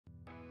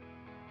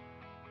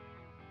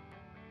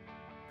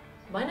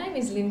My name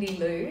is Lindy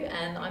Liu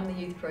and I'm the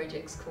Youth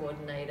Projects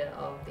Coordinator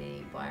of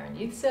the Byron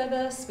Youth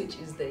Service, which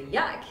is the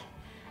YAC,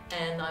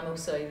 and I'm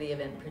also the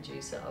event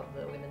producer of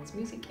the Women's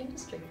Music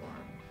Industry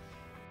Forum.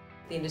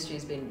 The industry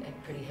has been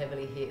pretty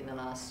heavily hit in the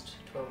last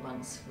 12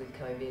 months with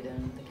COVID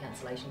and the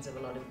cancellations of a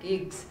lot of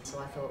gigs. So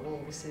I thought,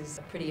 well, this is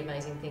a pretty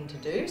amazing thing to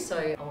do. So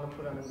I want to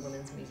put on a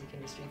Women's Music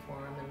Industry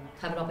Forum and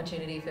have an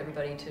opportunity for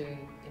everybody to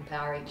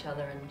empower each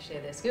other and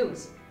share their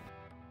skills.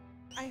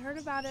 I heard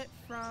about it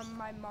from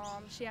my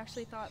mom. She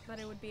actually thought that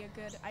it would be a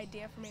good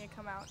idea for me to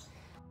come out.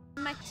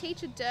 My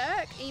teacher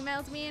Dirk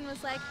emailed me and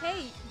was like,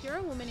 hey, you're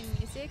a woman in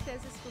music,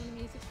 there's this Women's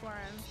Music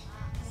Forum.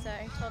 So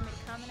he told me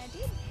to come and I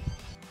did.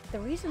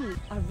 The reason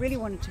I really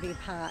wanted to be a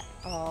part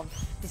of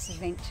this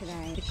event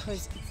today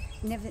because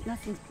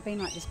nothing's been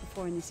like this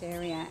before in this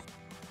area.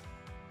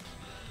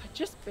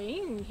 Just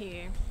being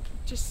here,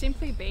 just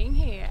simply being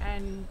here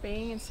and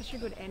being in such a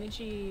good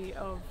energy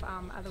of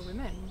other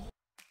women.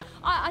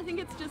 I think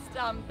it's just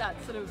that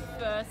sort of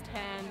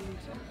first-hand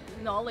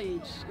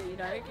knowledge, you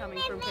know, coming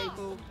from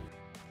people.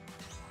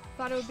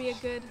 Thought it would be a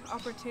good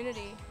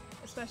opportunity,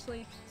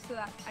 especially so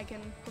that I can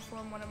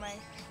perform one of my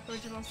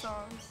original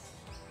songs.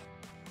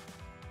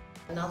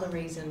 Another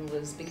reason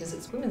was because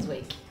it's Women's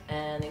Week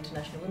and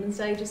International Women's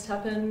Day just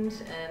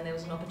happened, and there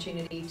was an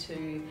opportunity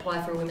to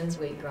apply for a Women's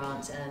Week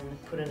grant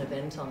and put an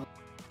event on.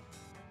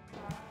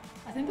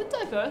 I think the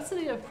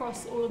diversity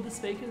across all of the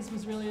speakers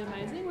was really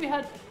amazing. We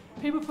had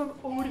people from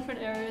all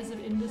different areas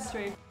of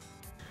industry.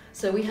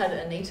 So we had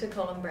Anita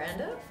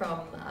Columbrander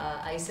from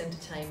Ace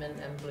Entertainment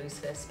and Blues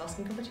Fest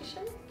busking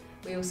competition.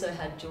 We also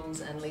had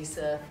Jules and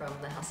Lisa from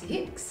the Hussey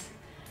Hicks.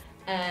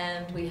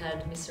 And we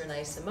had Miss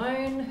Renee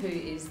Simone, who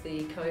is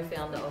the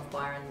co-founder of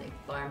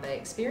Byron Bay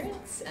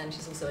Experience, and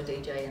she's also a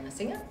DJ and a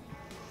singer.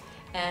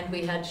 And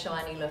we had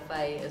Shiny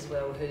LaFay as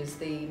well, who's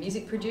the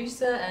music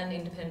producer and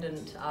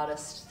independent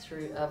artist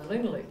of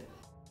Luna Loop.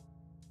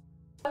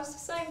 I was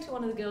just saying to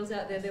one of the girls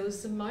out there was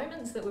some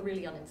moments that were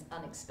really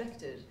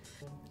unexpected,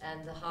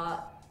 and the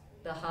heart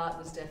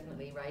was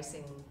definitely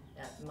racing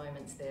at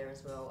moments there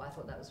as well. I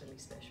thought that was really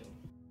special.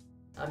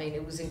 I mean,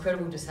 it was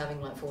incredible just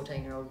having like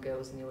 14-year-old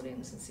girls in the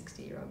audience and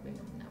 60-year-old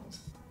women, and that was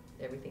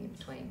everything in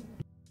between.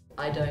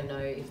 I don't know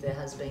if there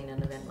has been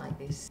an event like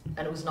this,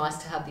 and it was nice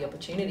to have the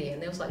opportunity,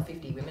 and there was like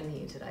 50 women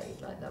here today.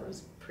 Like, that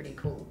was pretty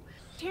cool.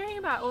 Hearing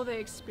about all the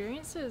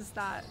experiences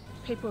that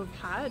people have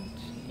had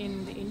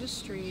in the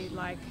industry,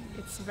 like,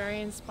 it's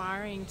very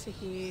inspiring to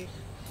hear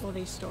all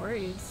these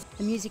stories.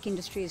 The music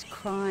industry is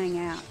crying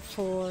out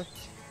for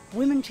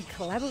women to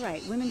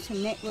collaborate, women to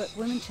network,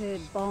 women to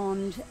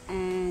bond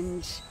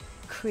and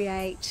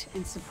create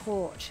and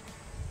support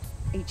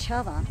each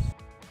other.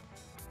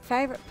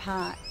 Favourite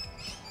part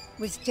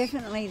was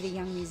definitely the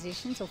young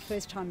musicians or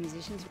first-time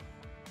musicians.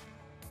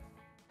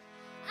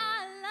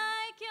 I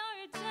like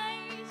your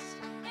taste,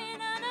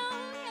 and I know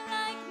you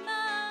like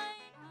mine.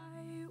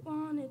 I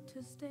wanted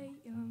to stay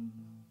young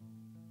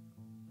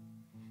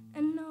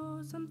and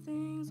know some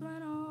things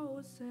when all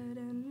was said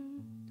and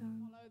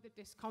done. Follow the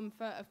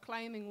discomfort of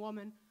claiming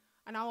woman,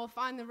 and I will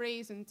find the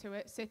reason to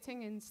it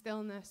sitting in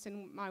stillness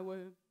in my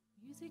womb.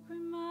 Music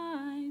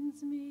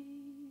reminds me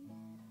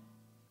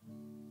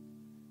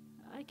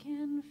I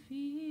can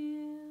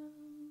feel,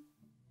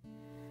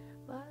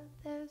 but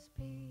there's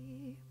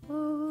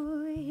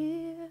people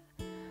here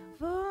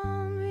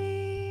for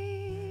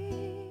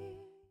me.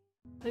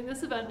 I think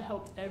this event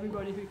helped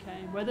everybody who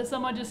came, whether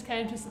someone just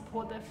came to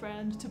support their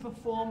friend, to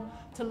perform,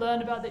 to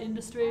learn about the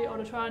industry, or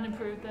to try and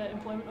improve their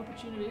employment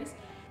opportunities.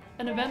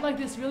 An event like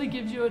this really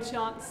gives you a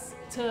chance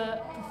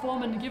to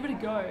perform and give it a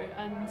go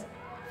and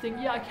think,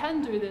 yeah, I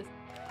can do this.